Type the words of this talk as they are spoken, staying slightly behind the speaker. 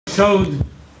showed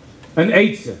an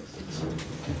eitzah.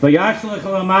 Vayashlech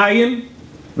alamayim,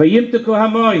 vayimteku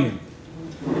hamoyim.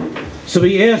 So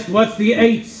he asked, what's the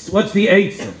eitz? What's the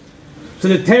eitzah? So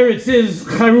the teretz is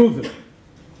charuvim.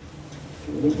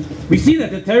 We see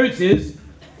that the teretz is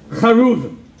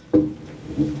charuvim.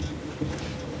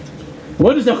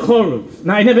 What is a choruv?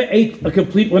 Now, I never ate a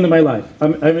complete one in my life. I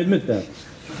admit that.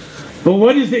 But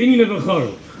what is the meaning of a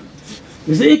choruv?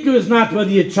 The ikkur is not whether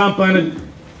you chomp on it.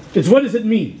 It's what does it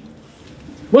mean?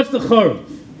 What's the choruv?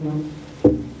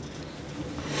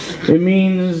 It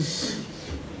means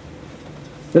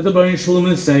that the Baruch Shalom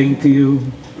is saying to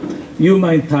you, you,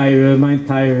 my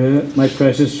Tyra, my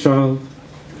precious child,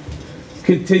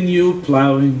 continue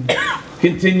plowing,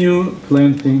 continue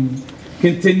planting,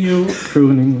 continue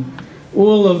pruning.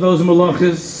 All of those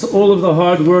malachas, all of the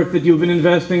hard work that you've been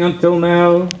investing until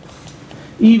now,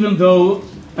 even though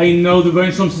I know the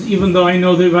Baruch Shalom says, even though I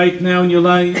know that right now in your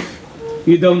life,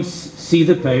 you don't see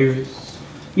the pears,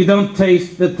 you don't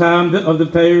taste the time of the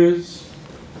pears.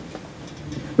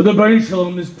 But the Baruch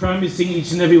Shalom is promising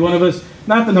each and every one of us,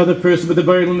 not another person, but the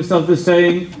Baruch Shalom himself is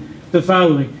saying the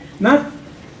following. Not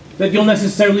that you'll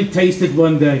necessarily taste it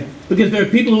one day, because there are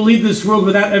people who leave this world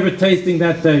without ever tasting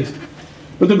that taste.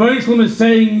 But the Baruch Shalom is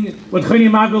saying, what Choni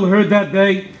Magel heard that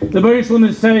day, the Baruch Shalom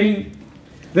is saying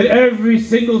that every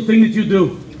single thing that you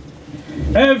do,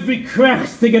 every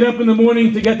cracks to get up in the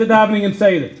morning to get to davening and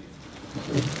say it,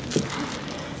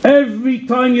 every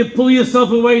time you pull yourself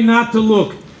away not to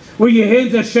look, where your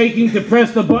hands are shaking to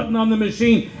press the button on the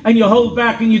machine and you hold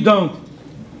back and you don't.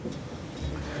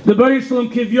 The Baruch Shalom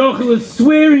Kivyochel is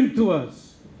swearing to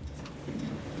us,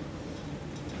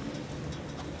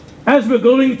 as we're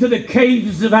going to the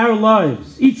caves of our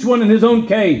lives, each one in his own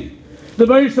cave, the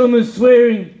Baruch Shalom is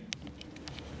swearing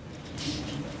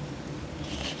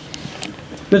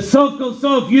that sof kol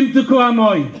sof yimteku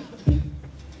hamoyim.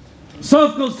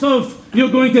 Sof kol sof,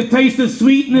 you're going to taste the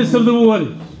sweetness of the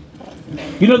waters.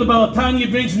 You know, the Baal Tanya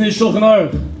brings in his Shulchan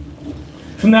Aruch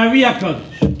from the Ari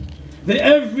HaKadosh that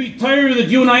every Torah that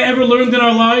you and I ever learned in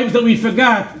our lives that we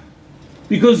forgot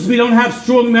because we don't have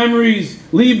strong memories,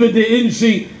 Liba de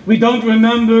Inshi, we don't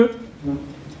remember,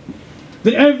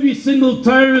 that every single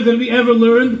Torah that we ever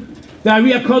learned, the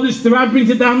Ari HaKadosh, the Rav brings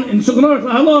it down in Shulchan Aruch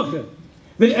Halacha,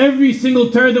 that every single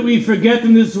Torah that we forget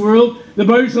in this world, the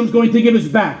Baruch Shalom is going to give us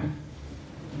back.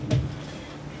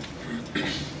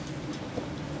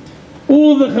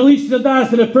 All the chalish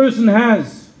zadas that a person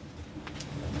has.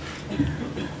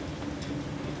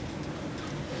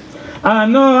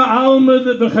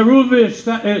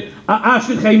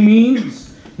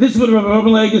 means, this is what Rav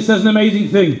Moshe Weinberger says, an amazing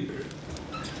thing.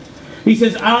 He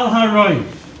says, Al Haroy,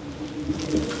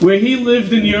 where he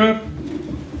lived in Europe,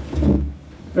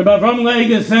 Rav Moshe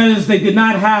Weinberger says they did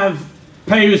not have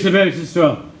payers of Eretz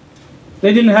Yisrael.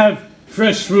 They didn't have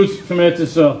fresh fruits from Eretz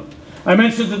Yisrael. I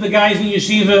mentioned to the guys in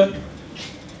yeshiva,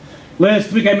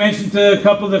 last week I mentioned to a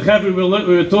couple of the Chevra,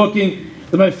 we were talking,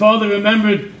 that my father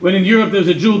remembered when in Europe there was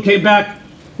a Jew who came back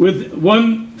with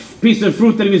one piece of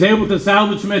fruit that he was able to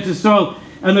salvage from Eretz Yisrael,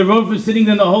 and the Rav was sitting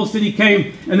there and the whole city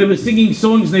came, and they were singing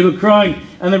songs and they were crying,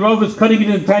 and the Rav was cutting it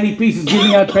into tiny pieces,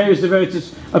 giving out payers of Eretz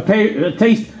Yisrael, a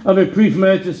taste of a pre from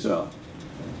Eretz Yisrael.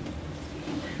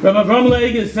 Rav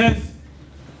Moshe says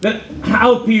that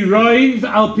Al Pi Roiv,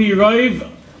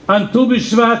 on Tu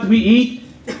Bishvat we eat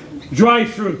dry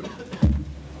fruit.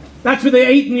 That's what they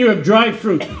ate in Europe, dry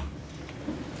fruit.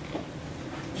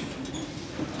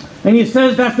 And he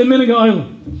says that's the Minhag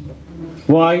Olam.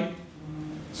 Why?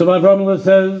 So Rav Moshe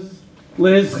says,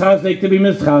 Liz Chazek to be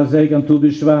mischazek on Tu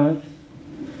Bishvat.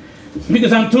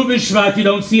 Because on Tu Bishvat you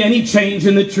don't see any change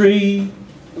in the tree.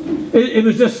 It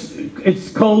was just,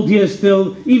 it's cold here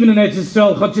still. Even in Eretz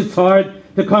Yisrael, it's hard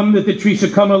to come, that the tree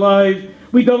should come alive.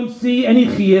 We don't see any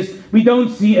chiyas. We don't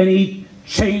see any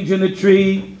change in the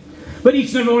tree. But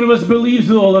each and every one of us believes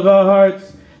with all of our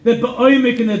hearts that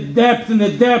ba'oimik, in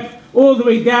the depth, all the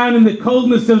way down in the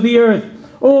coldness of the earth,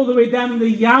 all the way down in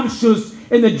the yamshus,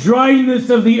 in the dryness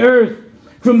of the earth,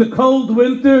 from the cold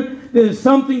winter, there's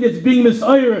something that's being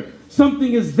misayir.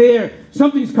 Something is there.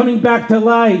 Something's coming back to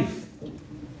life.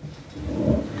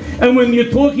 And when you're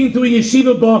talking to a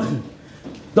yeshiva bacher,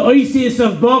 the oisius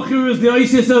of bacher is the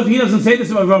oisius of, he doesn't say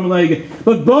this about Rav Moshe,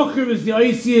 but bacher is the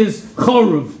oisius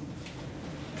choruv.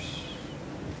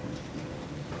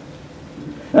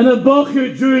 And a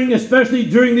bacher especially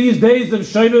during these days of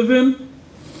Shovavim,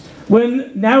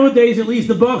 when nowadays at least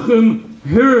the bacherim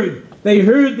they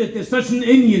heard that there's such an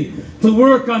Indian to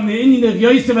work on the Indian of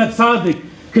Yosef HaTzadik,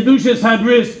 Kedushas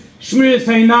Habris, Shmiras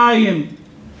Hainayim.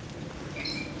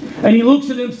 And he looks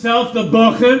at himself, the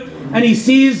bacher, and he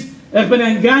sees Ich bin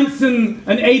ein ganzen,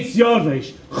 ein Eitz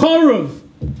Yovesh. Chorov.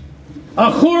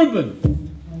 A Churban.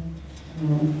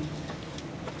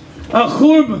 A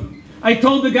Churban. I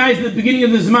told the guys at the beginning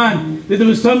of this man that there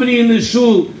was somebody in the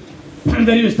shul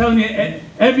that he was telling me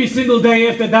every single day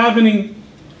after davening,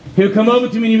 he would come over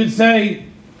to me and he would say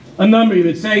a number. He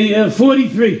would say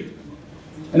 43.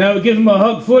 And I would give him a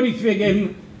hug. 43. I gave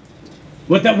him,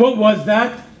 what was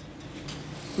that?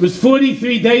 It was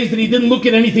 43 days that he didn't look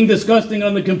at anything disgusting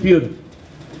on the computer.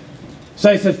 So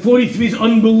I said, 43 is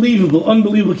unbelievable,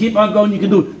 unbelievable. Keep on going, you can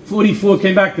do it. 44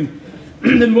 came back to me.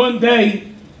 And then one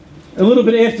day, a little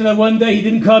bit after that one day, he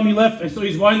didn't come, he left. I saw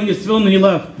he's winding his film and he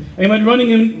left. And he went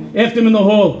running after him in the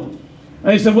hall.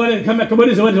 And I said, come back, what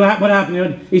is it? What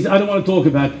happened? He said, I don't want to talk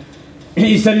about it. And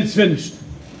he said, it's finished.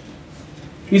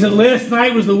 He said, last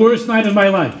night was the worst night of my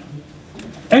life.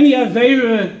 Any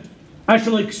Aveira,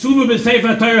 actually, Ksuva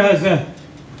b'Sefer Torah has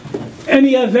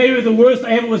any Aveira, the worst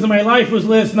I ever was in my life was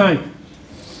last night.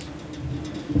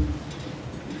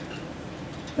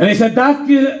 And he said,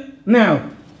 Dafke, now,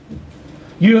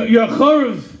 you're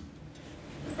Chorv,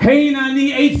 Hein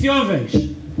Ani Eitz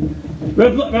Yovesh.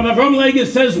 Rav Moshe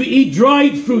says we eat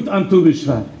dried fruit on Tu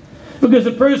Bishvat. Because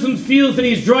the person feels that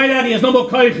he's dried out, he has no more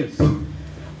koiches.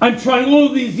 I'm trying all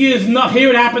these years, not here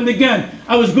it happened again.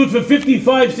 I was good for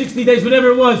 55, 60 days, whatever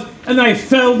it was, and I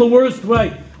fell the worst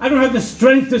way. I don't have the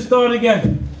strength to start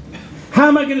again. How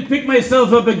am I going to pick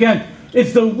myself up again?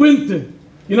 It's the winter.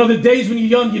 You know, the days when you're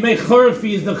young, you make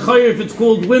chorfis, the chayr, it's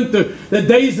called winter, the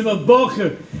days of a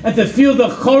bocher, and to feel the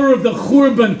chor of the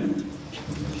churban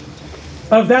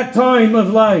of that time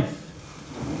of life.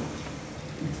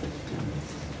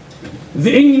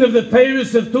 The Indian of the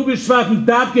Paris of Tu B'Shvat and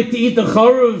Davke to eat the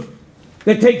chorov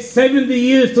that takes 70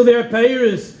 years till their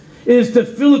Paris is to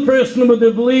fill a person with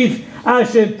the belief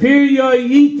Asher Pirya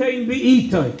Yitain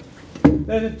B'Itai,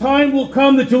 that a time will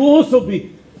come that you'll also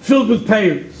be filled with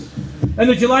Paris, and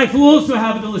that your life will also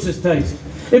have a delicious taste.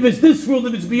 If it's this world,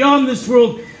 if it's beyond this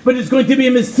world, but it's going to be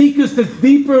a mesikus that's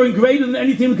deeper and greater than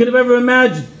anything we could have ever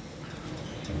imagined.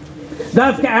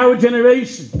 Davke our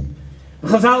generation.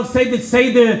 Chazal say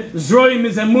that the Zroim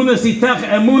is Emunas Itach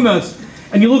Emunas,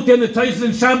 and you look there in the Taisus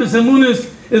and Shabbos,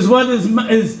 Emunas is what is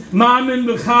Ma'amin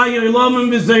B'Chayir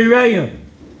Elamim B'Zayreya.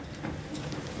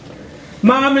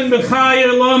 Ma'amin B'Chayir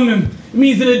Elamim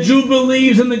means that a Jew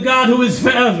believes in the God who is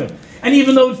forever, and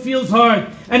even though it feels hard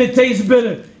and it tastes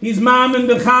bitter, he's Ma'amin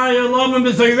B'Chayir Elamim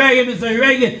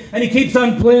B'Zayreya, and he keeps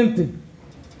on planting.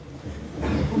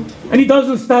 And he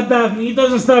doesn't stop davening, he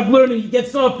doesn't stop learning, he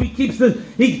gets up,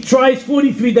 he tries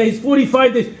 43 days,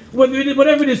 45 days,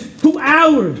 whatever it is, 2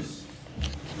 hours.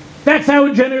 That's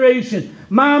our generation.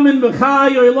 Ma'amin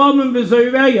b'chayir elamim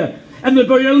b'zayreya. And the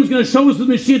Baruch is going to show us with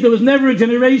Mashiach there was never a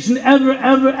generation ever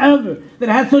that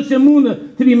had such a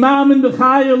emunah to be ma'amin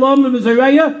b'chayir elamim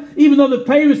b'zayreya, even though the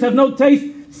Paris have no taste,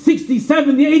 60,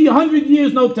 70, 80, 100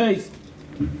 years no taste.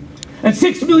 And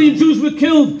 6 million Jews were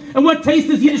killed. And what taste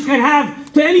does Yiddishkeit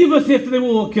have to any of us after they were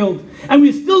all killed? And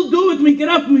we still do it. We get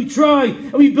up and we try.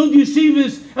 And we build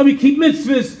yeshivas. And we keep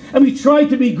mitzvahs. And we try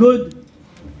to be good.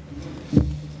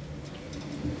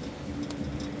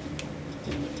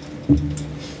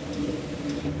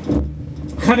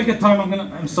 Chanukah time,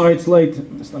 I'm sorry it's late.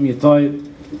 You're tired.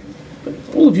 But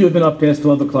all of you have been up past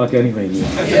 12 o'clock anyway.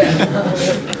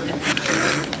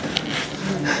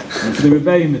 And for the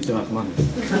rebellion, it's Rahman.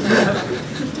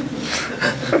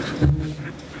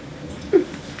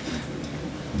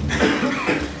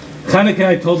 Chanukah,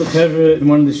 I told the Tevra in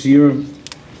one of the shiurim,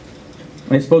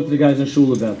 I spoke to the guys in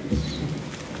shul about this.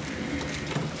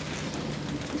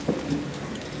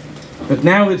 But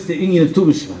now it's the Indian of Tu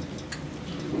B'Shvat.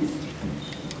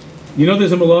 You know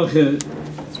there's a malacha,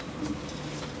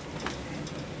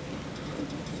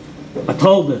 a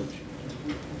tolda,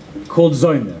 called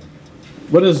Zoymer.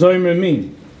 What does Zoymer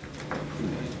mean?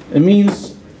 It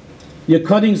means you're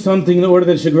cutting something in order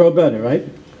that it should grow better, right?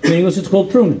 In English it's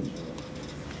called pruning.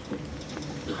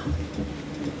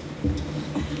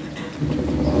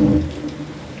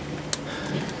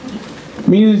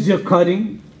 Means you're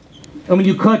cutting, and when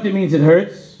you cut it means it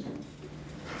hurts.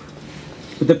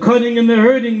 But the cutting and the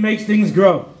hurting makes things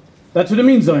grow. That's what it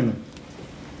means, Zoymer.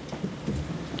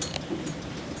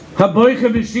 Haboicha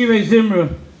b'shirei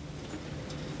zimra.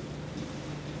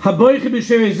 Haboicha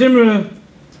b'shirei zimra.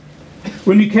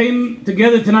 When we came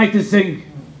together tonight to sing,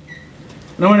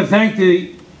 and I want to thank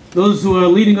those who are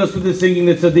leading us with the singing,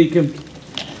 the tzaddikim.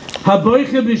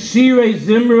 Haboicha b'shirei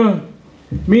zimra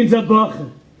means a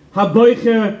bocher.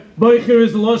 Haboicher, boicher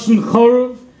is the lashon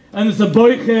chorov, and it's a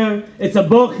boicher, it's a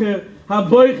bocher.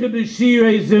 Haboicher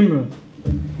b'shirei zimra.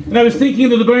 And I was thinking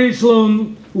that the Baruch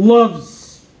Shalom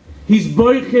loves. He's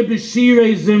boiche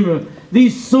b'shirei zimra.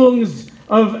 These songs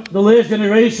of the last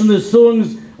generation, the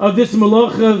songs of this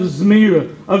malacha of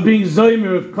zmira, of being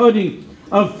zomer, of cutting,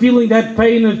 of feeling that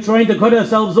pain of trying to cut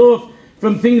ourselves off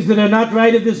from things that are not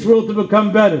right in this world to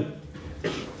become better.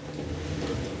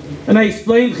 And I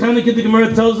explained, Chanukah, the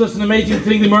Gemara tells us an amazing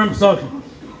thing, the Gemara in Pesachim.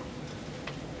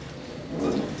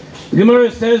 The Gemara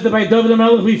says that by David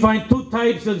HaMelech we find two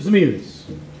types of zmiras.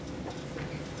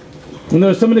 And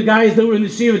there were some of the guys that were in the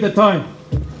shir at the time.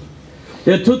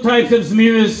 There are two types of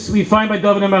zmiras we find by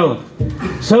David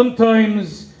HaMelech.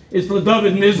 Sometimes it's the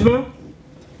David Mizmer,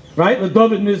 right? The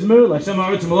David Mizmer, Lashem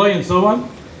Haaretz Malay, and so on.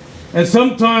 And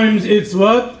sometimes it's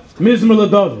what? Mizmer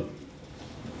LaDavid.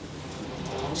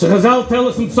 So Chazal tell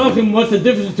us in Pesachim what's the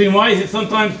difference between why is it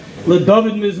sometimes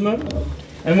LaDavid Mizmer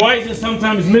and why is it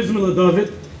sometimes Mizmer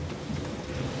LaDavid.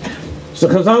 So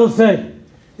Chazal say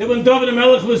that when David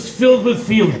HaMelech was filled with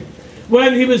feeling,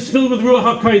 when he was filled with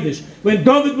Ruach HaKodesh, when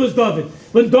David was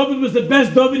the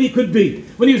best David he could be,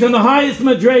 when he was on the highest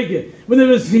Madrega, when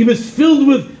he was filled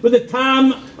with the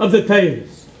Tam of the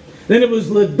Teres, then it was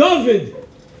LaDavid,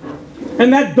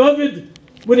 and that David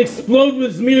would explode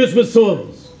with zmiras with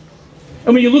swords.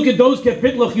 And when you look at those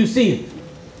kapitloch, you see it.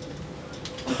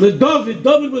 David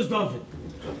was David.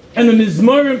 And the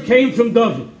Mizmorim came from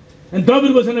David. And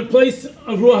David was in a place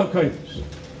of Ruach HaKodesh.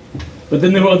 But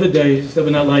then there were other days that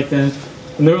were not like that.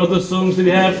 And there are other songs that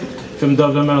we have from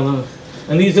David HaMelech.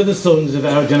 And these are the songs of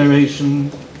our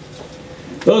generation.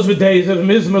 Those were days of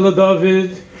Mizmer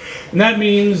LaDavid. And that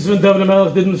means when David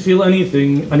HaMelech didn't feel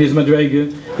anything on his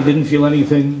Madrega, he didn't feel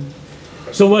anything.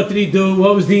 So what did he do?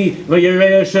 What was the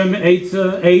Vayirei Hashem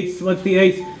Eitz? What's the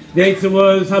Eitz? The Eitz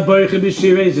was Haboiche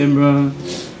B'Shirei Zimra.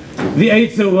 The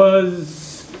Eitz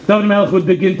was David HaMelech would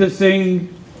begin to sing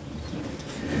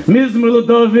Mizmer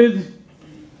LaDavid.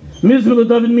 Mizmer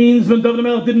LaDavid means when David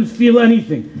HaMelech didn't feel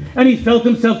anything, and he felt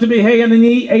himself to be Hey and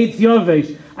he Eitz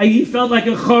Yavesh. He felt like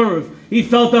a Chorav. He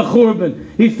felt a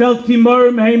Churban. He felt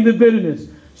Kimarim Haim, the bitterness.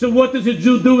 So what does a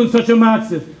Jew do in such a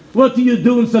matzav? What do you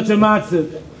do in such a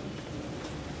matzav?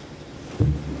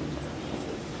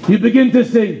 You begin to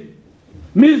sing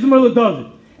Mizmer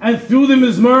LaDavid, and through the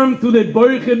Mizmarim, through the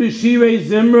Boiche B'Shirei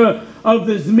Zimra of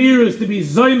the Zmiras to be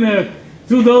Zomer,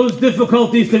 through those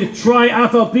difficulties to try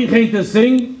Afal Pichein to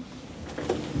sing.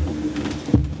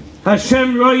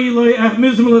 Hashem Roi Loi Ech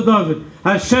Mizmer LaDavid.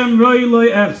 Hashem Roi Loi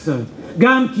Echsa.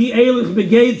 Gam Ki Eilich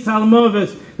Begeit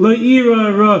Salmoves Loi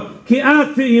Ira Ra. Ki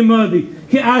Ati Imadi.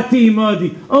 Ki Ati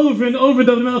Imadi. Over and over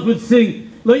David HaMelech would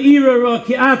sing Loi Ira Ra.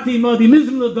 Ki Ati Imadi.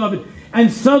 Mizmer LaDavid. And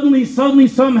suddenly,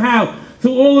 somehow,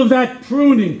 through all of that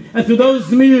pruning, and through those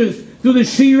zmiras, through the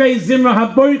Shirei Zimra,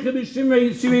 Haboiche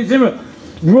B'Shirei Zimra,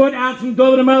 brought out from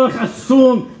David HaMelech a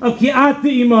song of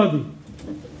Ki'ati Imadi.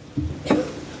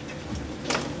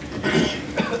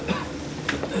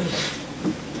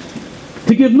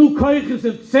 To give new koiches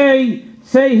of say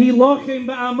Hilachim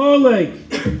Ba'amalek.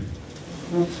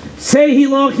 Say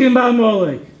Hilachim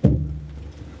Ba'amalek.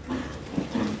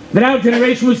 That our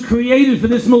generation was created for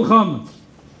this milchama.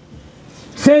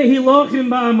 Say Hilachim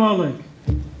Ba'amalek.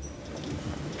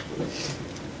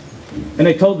 And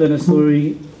I told them a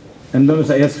story, and notice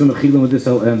I asked for Mechilim with this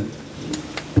I'll end.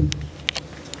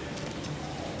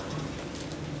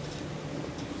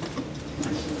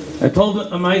 I told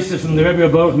a Maisa from the Rebbe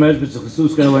Baruch Meshbitz, the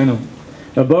Chesus Karleinu.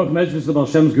 Baruch Meshbitz, the Baal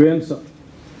Shem's grandson.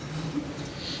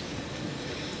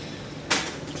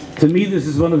 To me, this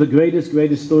is one of the greatest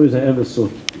stories I ever saw.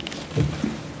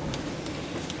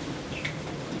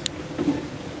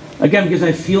 Again, because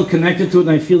I feel connected to it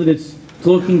and I feel that it's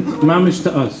talking mamish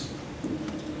to us.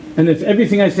 And if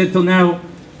everything I said till now,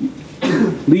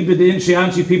 Liebe Din,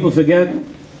 Shianchi, people forget,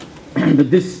 but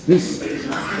this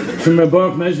from Rabbi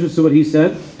Baruch Meshbitz to what he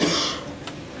said,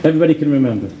 everybody can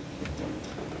remember.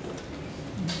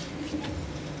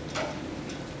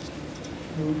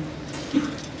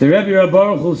 The Rebbe Rabbi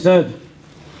Baruch said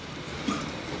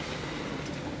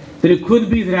that it could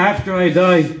be that after I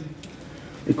die,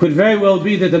 it could very well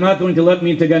be that they're not going to let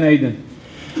me into Gan Eden.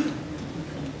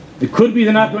 It could be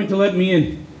they're not going to let me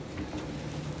in.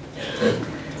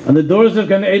 And the doors of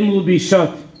Gan Eden will be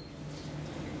shut.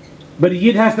 But a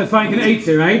Yid has to find an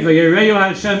Eitzah, right? V'yereyu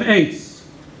Hashem Eitz.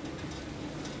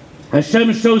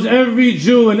 Hashem shows every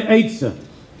Jew an Eitzah.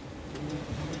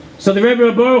 So the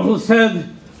Rebbe Baruch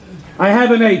said, I have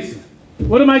an Eitzah.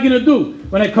 What am I going to do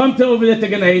when I come to over there to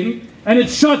Gan Eden and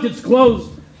it's shut, it's closed?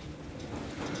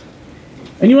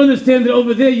 And you understand that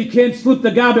over there you can't slip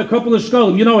the gab a couple of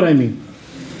shkolim. You know what I mean?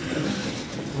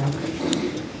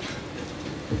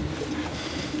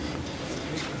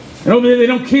 And over there they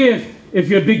don't care if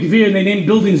you're a big gvir and they name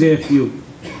buildings after you.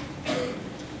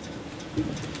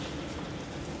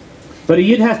 But a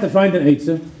Yid has to find an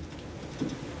Eitzah.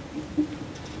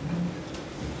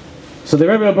 So the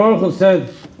Rebbe Baruch Hu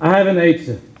said, I have an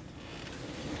Eitzah.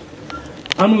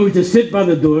 I'm going to sit by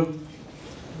the door,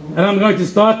 and I'm going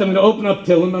to open up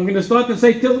Tillim. I'm going to start to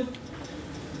say Tillim.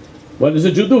 What does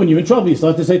a Jew do when you're in trouble? You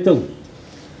start to say Tillim.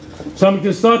 So I'm going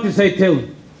to start to say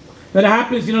Tillim. Then it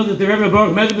happens, you know, that the Rebbe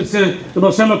Baruch Mezubit said, the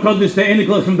Baal Shem HaKodesh, the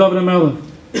Einiklach from David HaMelech.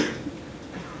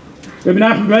 Rabbi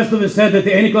Nachman Breslover said that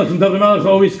the Einiklach from David HaMelech are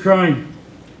always crying.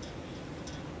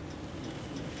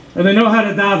 And they know how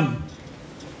to daven.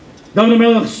 David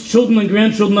HaMelech's children and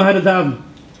grandchildren know how to daven.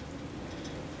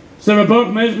 So Rabbi Baruch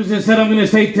Mezubit said, I'm going to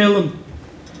say Tillim.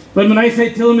 But when I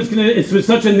say Tillim, it's with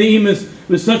such a neemus,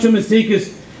 with such a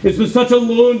masikas, it's with such a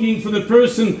longing for the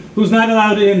person who's not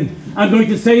allowed in. I'm going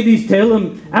to say these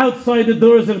Tillim outside the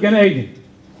doors of Gan Eden.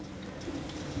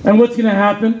 And what's going to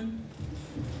happen?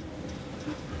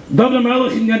 David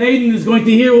HaMelech in Gan Eden is going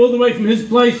to hear all the way from his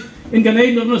place in Gan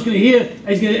Eden. Everyone's going to hear,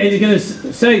 and he's going to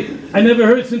say, I never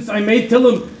heard since I made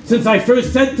Tillim, since I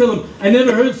first said Tillim, I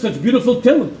never heard such beautiful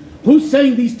Tillim. Who's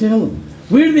saying these Tillim?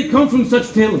 Where do they come from, such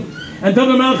Tillim? And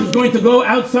David HaMelech is going to go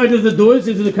outside of the doors,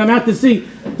 he's going to come out to see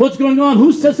what's going on.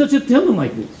 Who says such a Tillim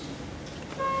like this?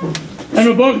 And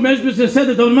Rabbi Baruch Mezubit said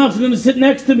that David HaMelech is going to sit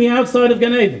next to me outside of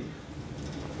Gan Eden.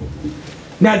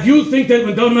 Now, do you think that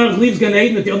when David HaMelech leaves Gan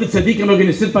Eden that the other tzaddikim are going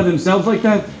to sit by themselves like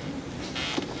that?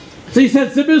 So he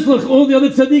said, all the other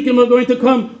tzaddikim are going to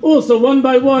come also one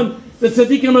by one. The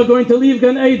tzaddikim are going to leave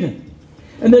Gan Eden.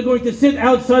 And they're going to sit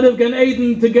outside of Gan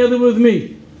Eden together with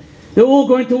me. They're all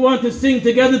going to want to sing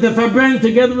together, to fabren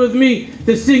together with me,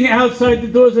 to sing outside the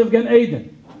doors of Gan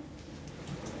Eden.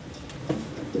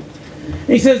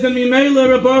 He says that Mimela,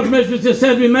 Rabbi Baruch Mezubit just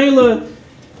said, Mimela,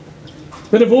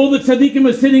 that if all the tzaddikim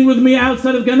are sitting with me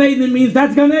outside of Gan Eden, it means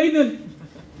that's Gan Eden.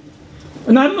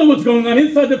 And I don't know what's going on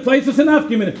inside the place, it's an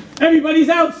afkiminute. Everybody's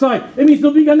outside. It means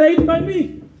there'll be Gan Eden by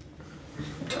me.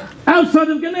 Outside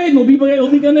of Gan Eden will be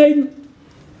Gan Eden.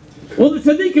 All the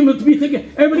tzaddikim will be together.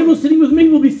 Everybody who's sitting with me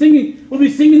will be singing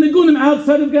the gunim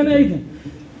outside of Gan Eden.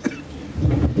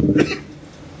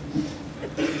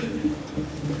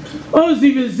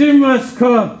 Ozi v'zimras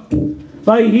ka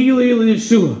v'hili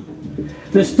l'Yeshua.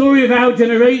 The story of our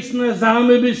generation,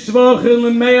 Azame b'shvochin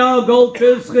l'me'al gold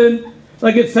pischen,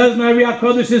 like it says in Ari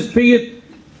HaKodesh's piyut,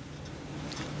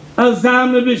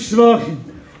 Azame b'shvochin.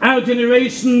 Our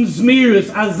generation's mirrors,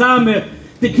 Azame,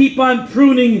 to keep on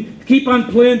pruning, to keep on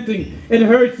planting. It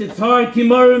hurts, it's hard,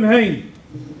 kimarim hein.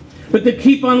 But to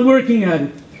keep on working at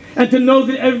it. And to know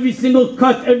that every single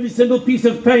cut, every single piece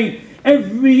of pain,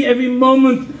 every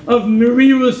moment of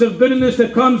merirus, of bitterness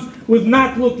that comes with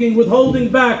not looking, with holding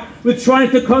back, with trying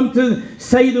to come to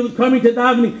Seder, with coming to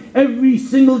davening, every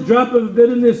single drop of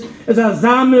bitterness as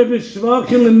Azamer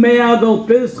b'shvachim l'me'al gol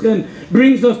piskin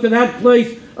brings us to that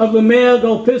place of l'me'al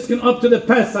gol piskin up to the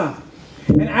Pesach.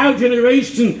 And our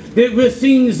generation, that we're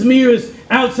seeing Zmiras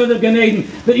outside of Gan Eden,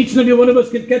 that each and every one of us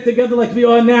could get together like we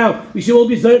are now. We should all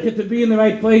be zeicher to be in the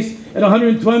right place at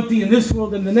 120 in this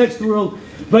world and the next world.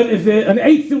 But if an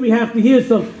eitzah we have to hear,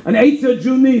 so an eitzah a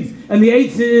Jew needs, and the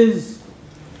eitzah is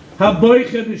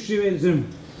haboiche b'shirei zim.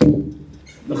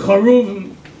 The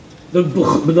charuvim, the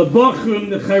bachrim,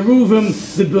 the charuvim,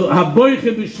 the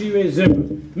haboiche b'shirei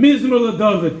zim. Mizmor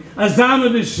l'David, azama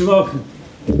b'shvachim.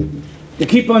 To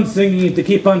keep on singing, to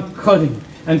keep on cutting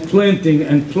and planting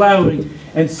and plowing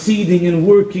and seeding and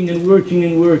working and working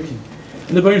and working.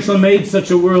 And the Baruch Shalom made such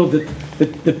a world that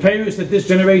the payers that this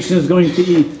generation is going to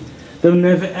eat, they'll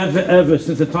never ever ever,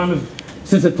 since the time of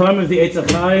the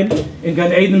Eitz Chaim in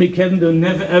Gan Eden Mikedem, they're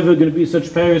never ever going to be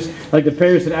such payers like the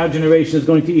payers that our generation is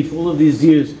going to eat for all of these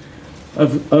years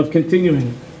of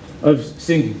continuing, of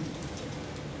singing.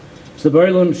 So the Baruch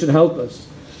Shalom should help us.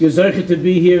 You're zeicher to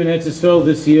be here in Eretz Yisrael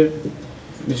this year.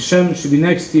 Hashem should be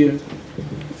next year.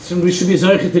 So we should be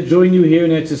zeicher to join you here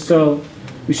in Eretz Yisrael.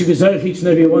 We should be zeicher each and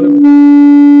every one of us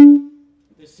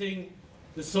to sing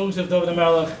the songs of David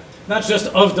HaMelech, not just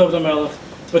of David HaMelech,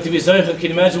 but to be zeicher. Can you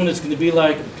imagine what it's going to be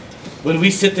like when we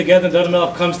sit together and David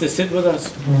HaMelech comes to sit with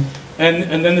us,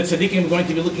 and then the tzaddikim are going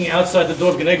to be looking outside the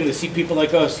door of Gan Eden to see people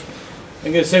like us,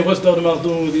 and going to say, "What's David HaMelech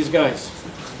doing with these guys?"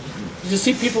 You just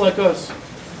see people like us.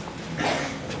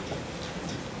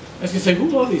 I was going to say,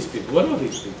 who are these people? What are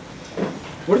these people?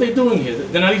 What are they doing here?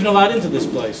 They're not even allowed into this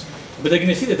place. But they're going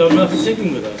to see that David HaMelech is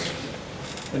singing with us.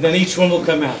 And then each one will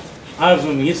come out.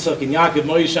 Avram, Yitzchak, and Yaakov,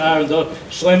 Moshe, Aaron,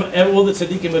 Shlomo, all the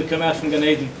tzaddikim will come out from Gan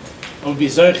Eden. And be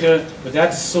zeicher with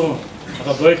that song,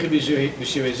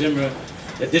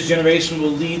 that this generation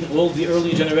will lead all the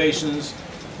early generations.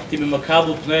 To be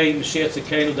makabel pnei, Mashiach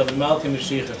Tzidkeinu, David Malka,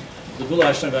 Mashiach. The Gula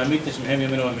Hashem, V'amikdash, Mehem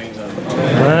Yemenu,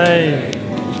 Amen.